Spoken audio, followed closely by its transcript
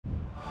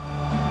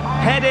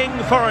heading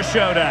for a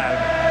showdown.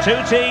 Two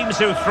teams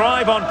who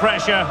thrive on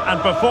pressure and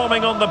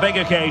performing on the big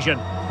occasion.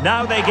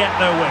 Now they get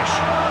their wish.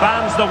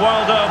 Fans the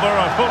world over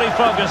are fully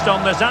focused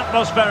on this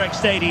atmospheric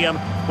stadium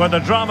where the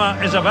drama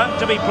is about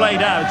to be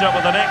played out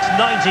over the next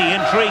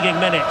 90 intriguing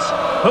minutes.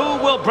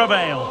 Who will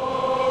prevail?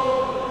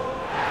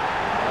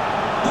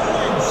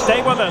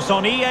 Stay with us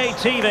on EA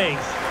TV.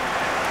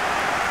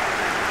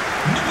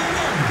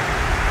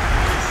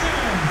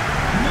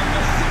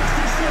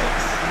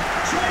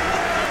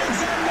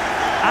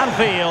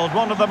 Anfield,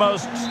 one of the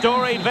most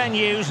storied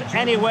venues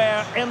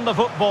anywhere in the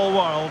football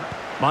world.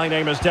 My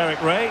name is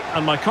Derek Ray,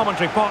 and my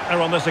commentary partner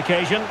on this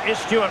occasion is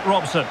Stuart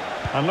Robson.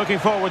 I'm looking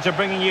forward to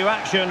bringing you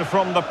action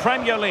from the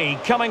Premier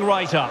League coming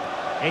right up.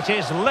 It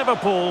is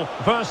Liverpool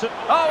versus...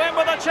 Oh, in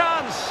with a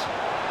chance!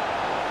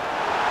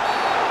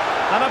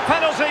 And a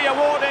penalty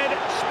awarded,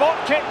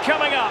 spot kick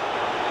coming up.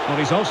 Well,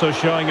 he's also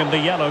showing him the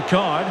yellow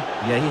card.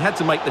 Yeah, he had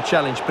to make the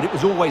challenge, but it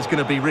was always going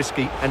to be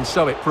risky, and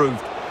so it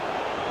proved.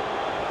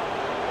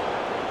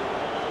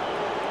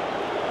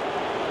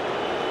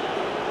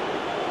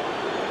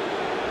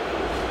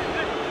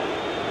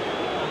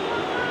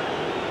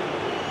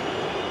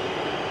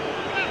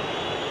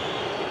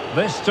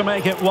 This to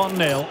make it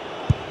 1-0.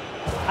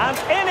 And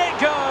in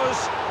it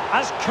goes,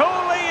 as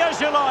coolly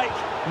as you like.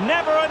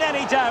 Never in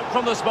any doubt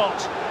from the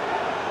spot.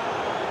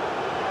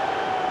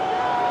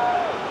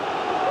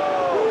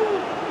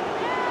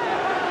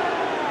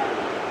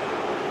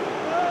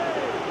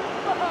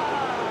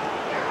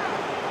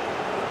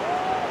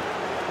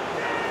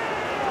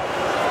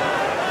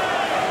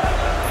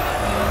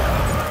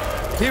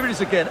 Here it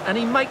is again, and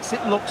he makes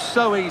it look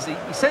so easy.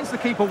 He sends the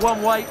keeper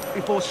one way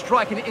before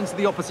striking it into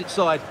the opposite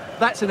side.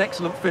 That's an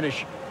excellent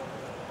finish.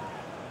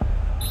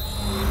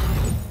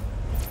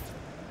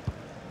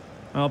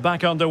 Well,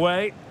 back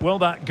underway. Will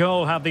that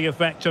goal have the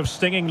effect of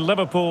stinging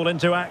Liverpool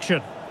into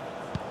action?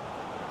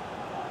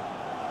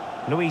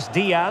 Luis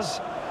Diaz.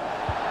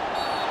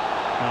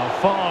 Now,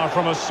 far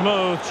from a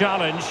smooth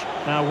challenge.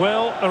 Now,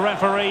 will the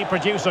referee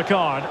produce a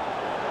card?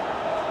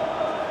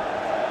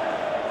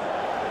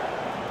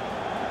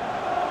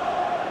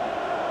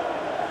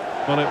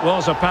 Well, it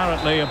was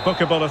apparently a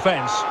bookable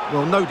offence.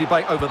 Well, no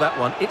debate over that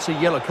one. It's a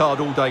yellow card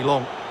all day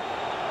long.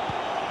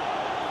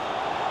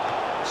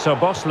 So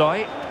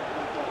Bosley.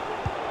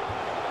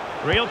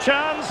 Real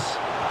chance.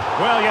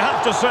 Well, you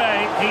have to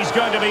say, he's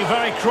going to be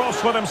very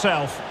cross with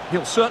himself.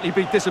 He'll certainly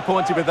be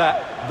disappointed with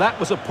that. That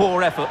was a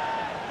poor effort.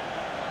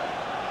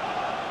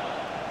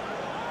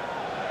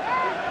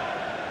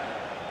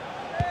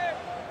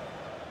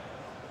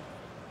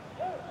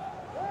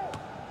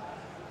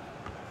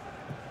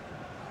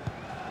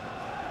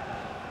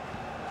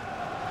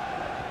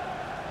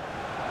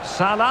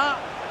 Salah.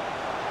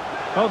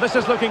 Oh, this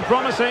is looking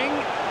promising.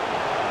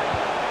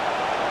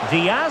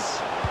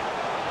 Diaz.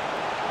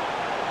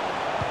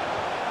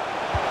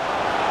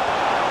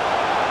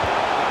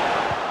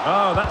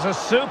 Oh, that's a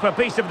super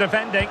piece of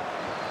defending.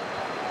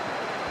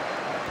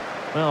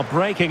 Well,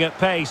 breaking at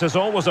pace is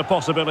always a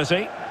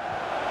possibility.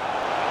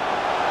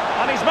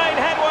 And he's made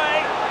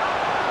headway.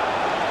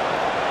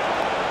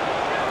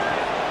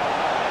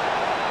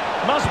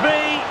 Must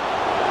be.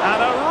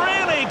 And a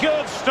really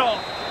good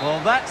stop.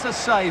 Well, that's a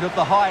save of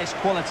the highest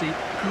quality.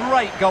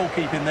 Great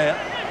goalkeeping there.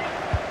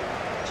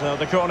 So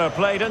the corner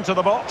played into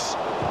the box.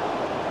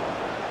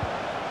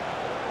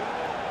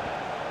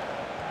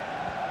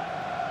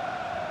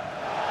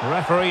 The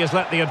referee has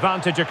let the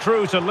advantage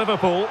accrue to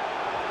Liverpool.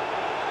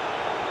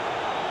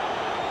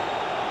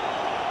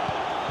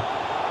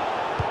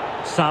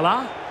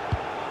 Salah.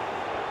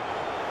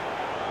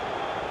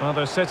 Well,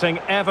 they're sitting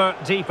ever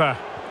deeper.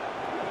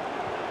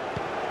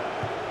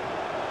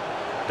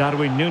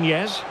 Darwin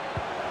Núñez.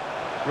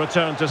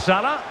 Return to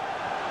Salah.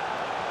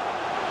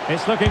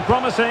 It's looking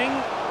promising.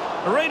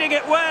 Reading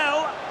it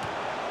well.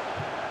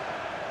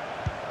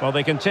 Well,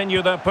 they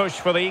continue their push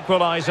for the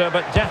equaliser,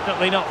 but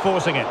definitely not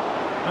forcing it.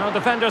 Well,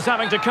 defenders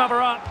having to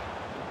cover up.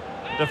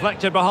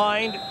 Deflected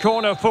behind.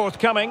 Corner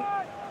forthcoming.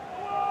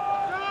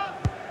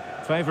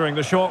 Favouring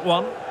the short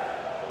one.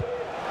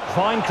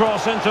 Fine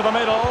cross into the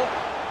middle.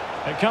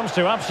 It comes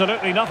to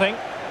absolutely nothing.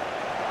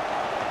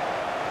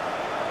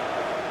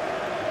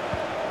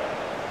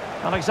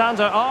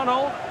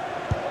 Alexander-Arnold.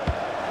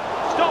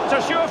 Stopped a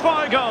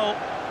surefire goal.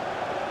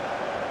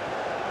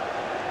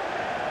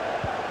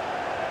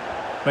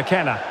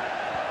 McKenna.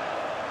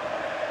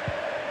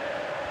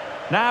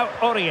 Now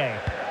Aurier.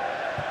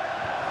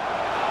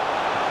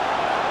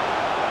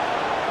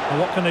 Well,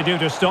 what can they do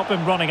to stop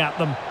him running at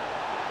them?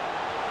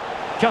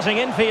 Cutting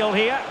infield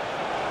here.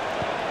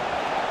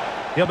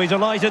 He'll be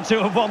delighted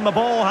to have won the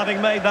ball,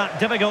 having made that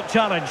difficult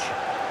challenge.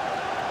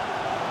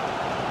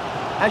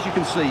 As you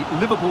can see,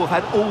 Liverpool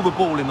have had all the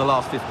ball in the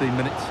last 15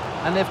 minutes,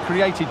 and they've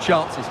created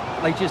chances.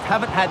 They just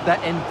haven't had that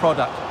end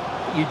product.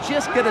 But you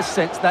just get a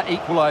sense that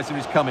equaliser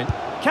is coming.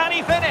 Can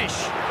he finish?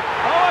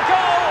 Oh, a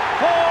goal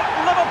for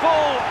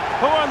Liverpool,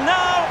 who are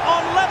now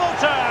on level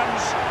terms.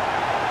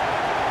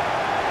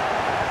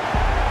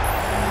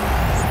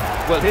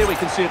 Well, here we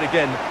can see it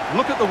again.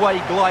 Look at the way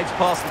he glides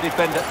past the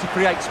defender to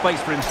create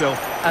space for himself.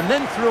 And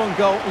then through on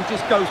goal, he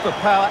just goes for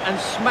power and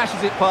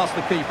smashes it past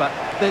the keeper.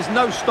 There's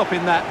no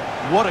stopping that.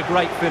 What a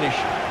great finish.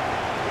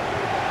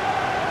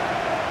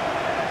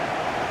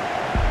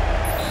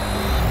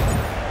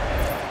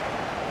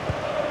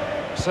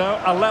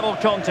 So, a level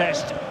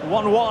contest.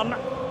 1-1.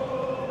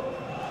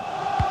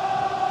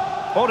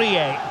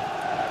 Aurier.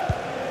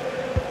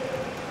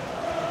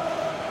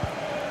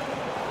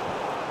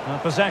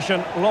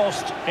 Possession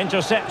lost,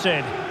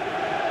 intercepted.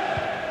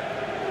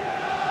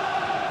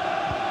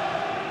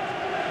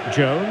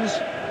 Jones.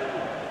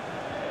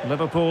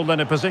 Liverpool in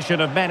a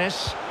position of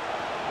menace.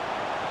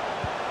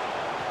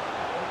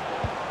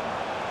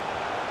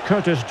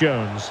 Curtis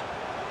Jones.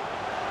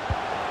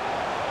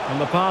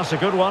 And the pass, a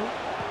good one.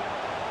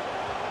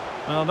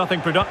 Well, nothing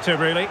productive,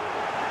 really.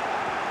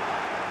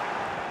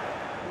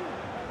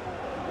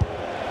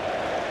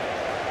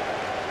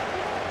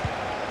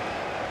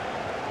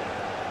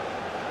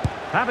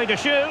 Happy to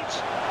shoot,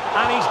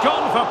 and he's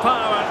gone for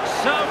power,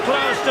 so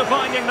close to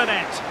finding the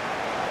net.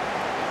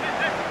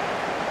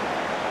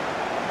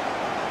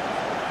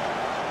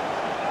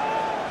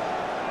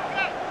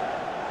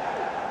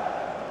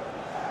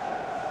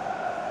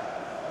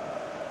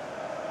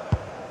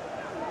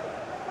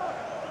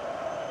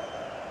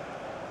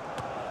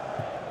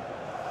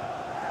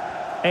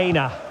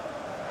 Aina.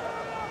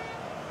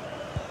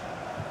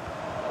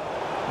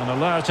 An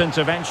alert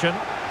intervention.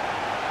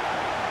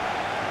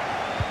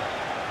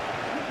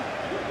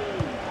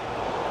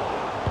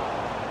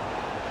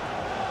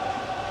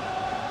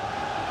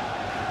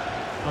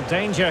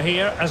 Danger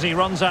here as he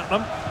runs at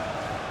them.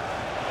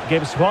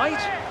 Gibbs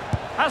White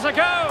has a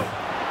go,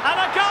 and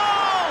a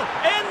goal!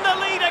 In the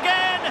lead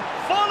again,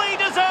 fully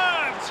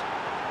deserved!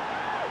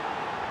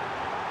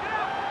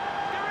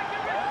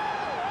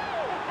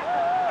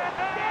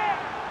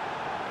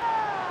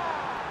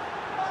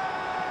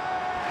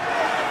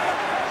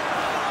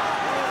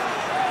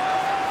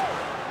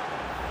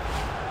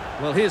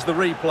 Well, here's the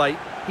replay.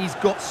 He's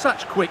got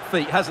such quick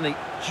feet, hasn't he?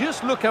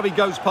 Just look how he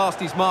goes past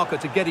his marker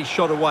to get his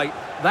shot away.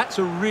 That's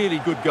a really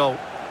good goal.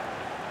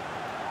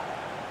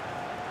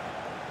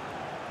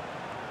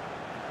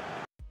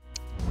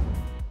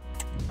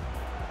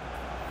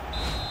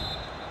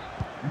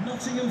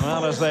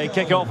 Well, as they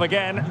kick off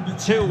again,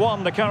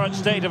 2-1 the current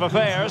state of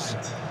affairs.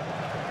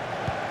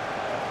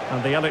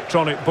 And the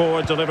electronic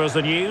board delivers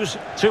the news.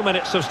 2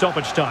 minutes of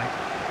stoppage time.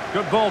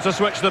 Good ball to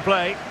switch the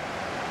play.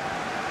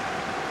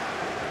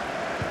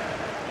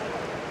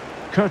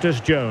 Curtis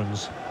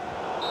Jones.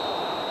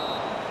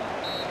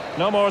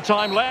 No more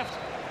time left.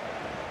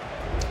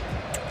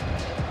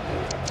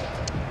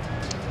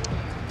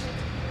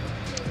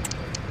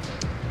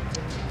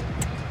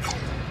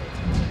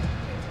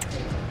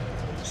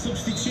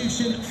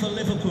 Substitution for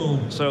Liverpool.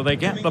 So they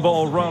get the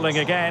ball rolling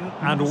again,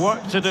 and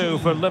work to do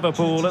for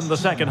Liverpool in the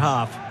second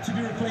half. To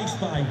be replaced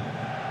by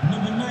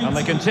number 9. And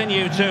they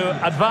continue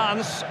to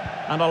advance,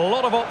 and a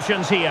lot of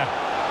options here.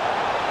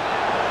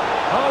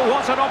 Oh,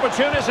 what an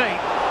opportunity!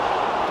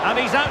 And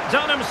he's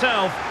outdone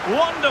himself.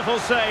 Wonderful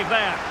save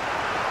there.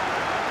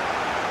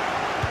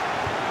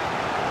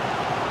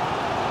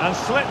 And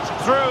slipped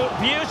through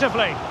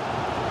beautifully.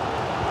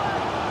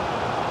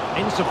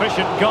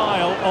 Insufficient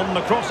guile on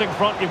the crossing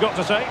front, you've got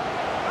to say.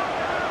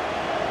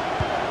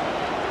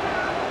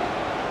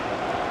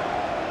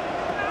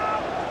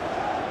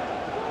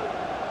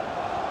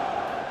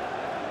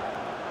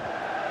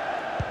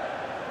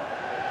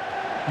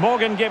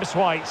 Morgan Gibbs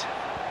White.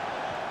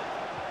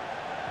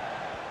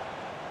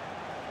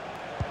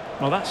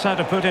 Well, that's how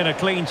to put in a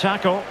clean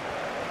tackle.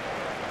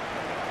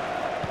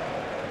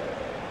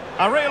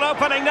 A real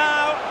opening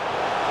now.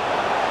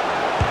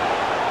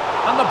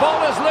 And the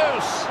ball is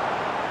loose.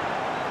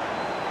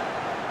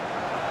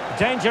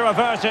 Danger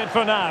averted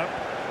for now.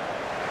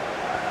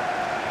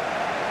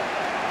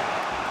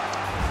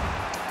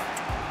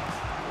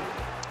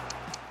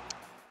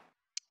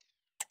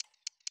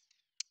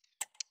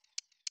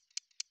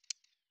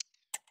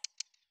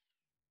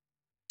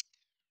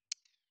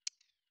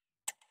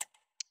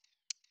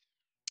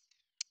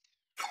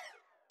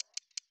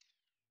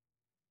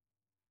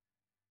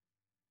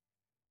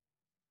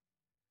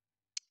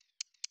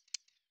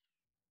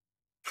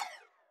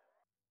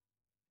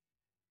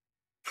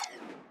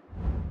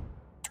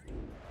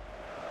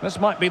 This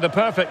might be the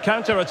perfect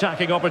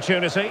counter-attacking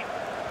opportunity.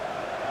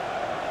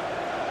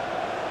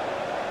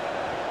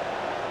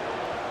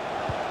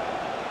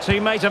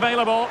 Teammate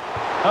available.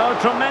 Oh,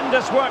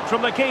 tremendous work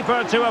from the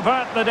keeper to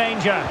avert the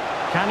danger.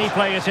 Can he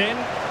play it in?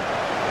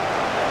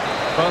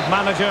 Both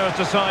managers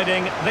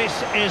deciding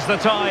this is the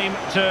time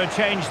to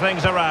change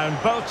things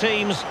around. Both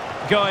teams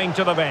going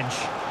to the bench.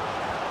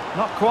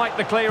 Not quite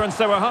the clearance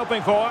they were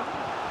hoping for.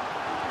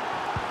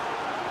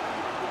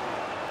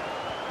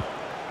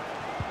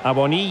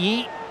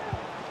 Awoniyi.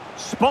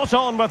 Spot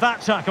on with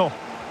that tackle.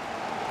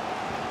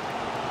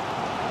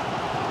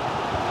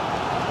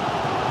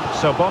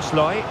 So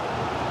Bosloy.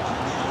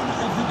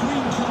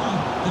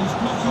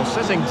 Well,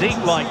 sitting deep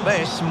like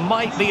this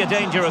might be a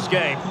dangerous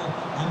game.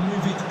 And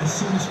move it as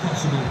soon as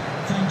possible.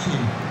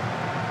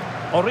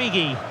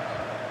 Origi.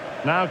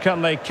 Now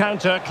can they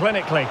counter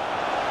clinically?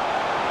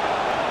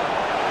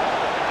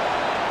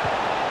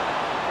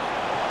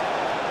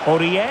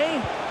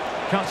 Aurier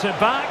cuts it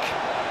back.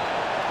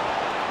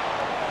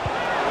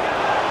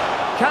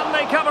 Can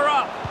they cover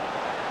up?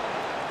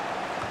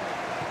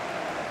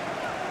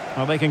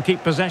 Well, they can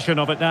keep possession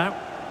of it now.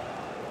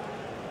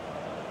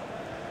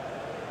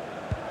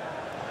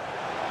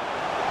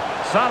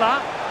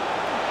 Salah.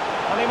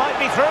 And he might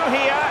be through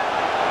here.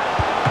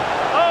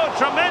 Oh,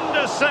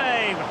 tremendous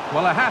save.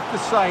 Well, I have to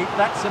say,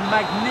 that's a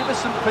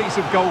magnificent piece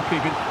of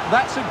goalkeeping.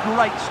 That's a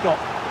great stop.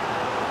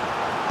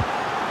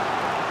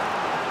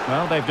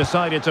 Well, they've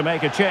decided to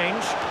make a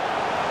change.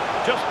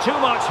 Just too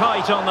much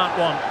height on that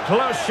one.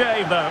 Close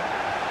shave, though.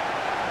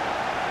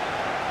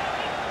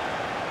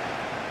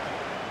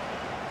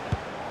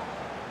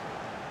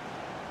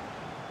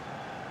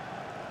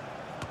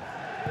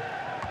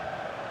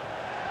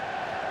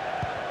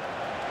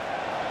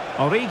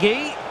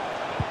 Origi.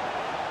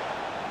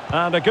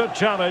 And a good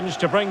challenge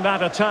to bring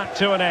that attack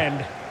to an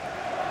end.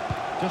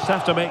 Just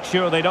have to make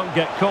sure they don't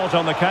get caught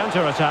on the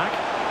counter-attack.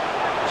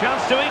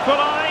 Chance to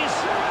equalise.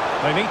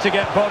 They need to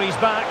get bodies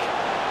back.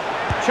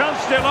 Chance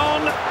still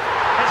on.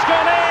 It's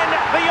gone in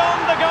beyond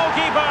the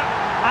goalkeeper.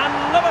 And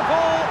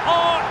Liverpool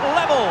are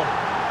level.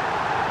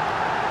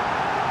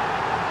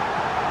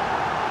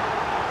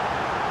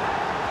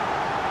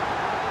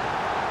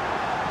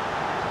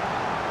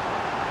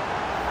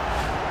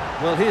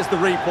 Well, here's the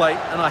replay,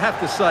 and I have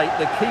to say,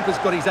 the keeper's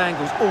got his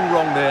angles all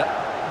wrong there.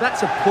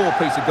 That's a poor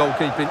piece of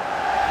goalkeeping.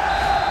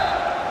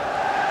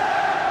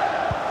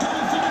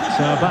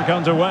 So back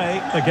underway,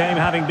 the game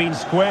having been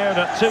squared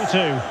at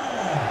 2-2.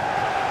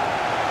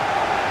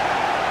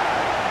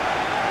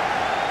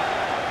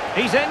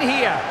 He's in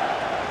here.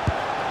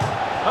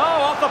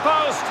 Oh, off the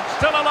post,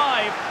 still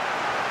alive.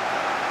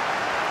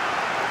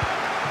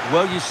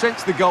 Well, you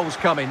sense the goals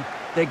coming.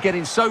 They're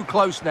getting so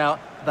close now.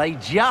 They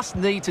just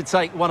need to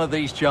take one of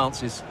these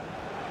chances.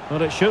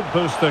 Well, it should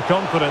boost their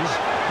confidence,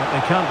 but they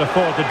can't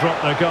afford to drop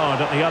their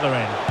guard at the other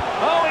end.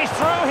 Oh, he's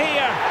through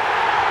here.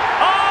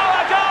 Oh,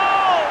 a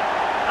goal!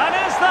 And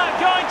is that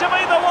going to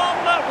be the one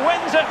that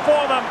wins it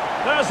for them?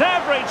 There's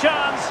every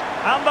chance,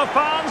 and the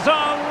fans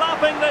are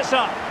lapping this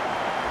up.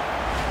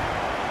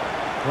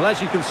 Well,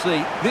 as you can see,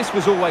 this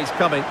was always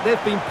coming.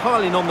 They've been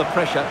piling on the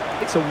pressure.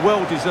 It's a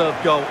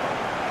well-deserved goal.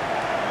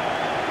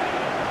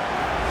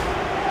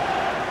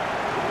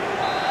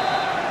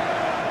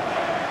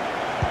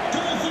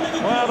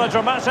 Well, a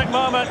dramatic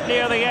moment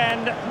near the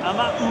end, and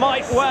that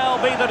might well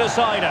be the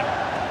decider.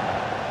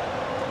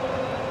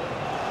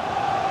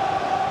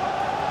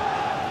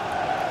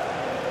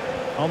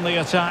 On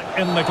the attack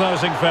in the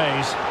closing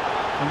phase.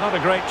 And not a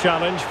great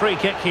challenge, free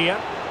kick here.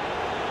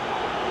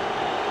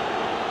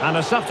 And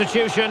a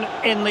substitution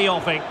in the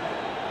offing.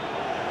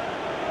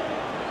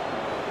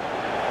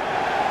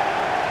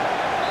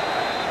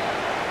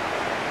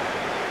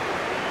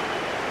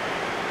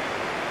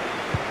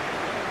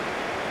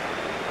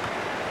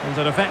 And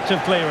an effective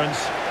clearance.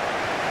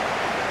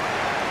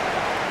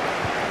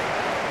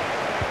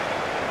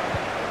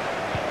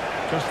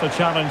 Just the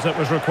challenge that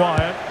was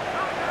required.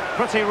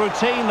 Pretty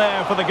routine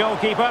there for the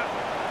goalkeeper.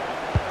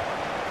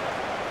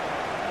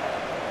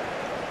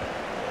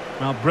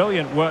 Well,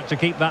 brilliant work to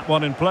keep that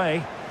one in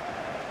play.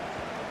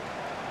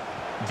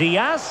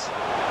 Diaz.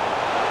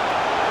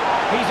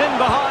 He's in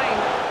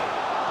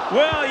behind.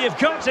 Well, you've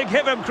got to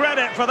give him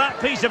credit for that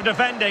piece of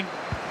defending.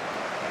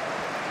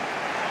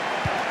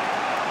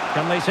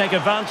 Can they take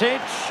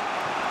advantage?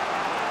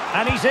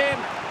 And he's in.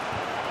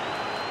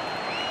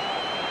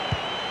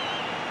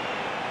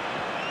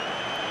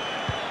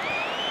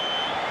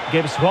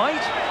 Gibbs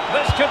White.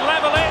 This could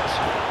level it.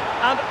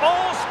 And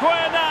all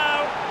square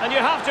now. And you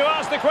have to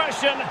ask the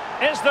question,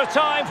 is there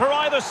time for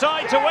either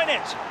side to win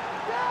it?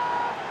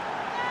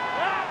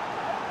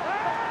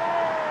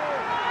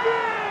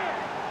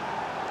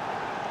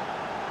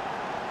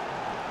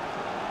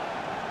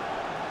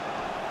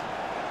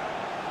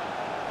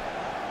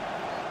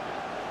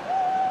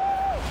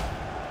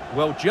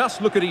 Well,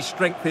 just look at his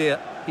strength here.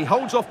 He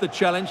holds off the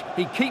challenge,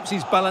 he keeps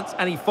his balance,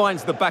 and he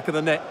finds the back of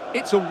the net.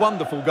 It's a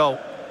wonderful goal.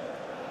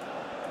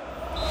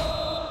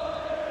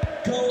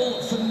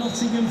 Goal for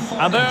Nottingham Forest.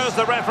 And there's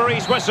the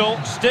referee's whistle,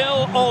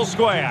 still all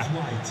square.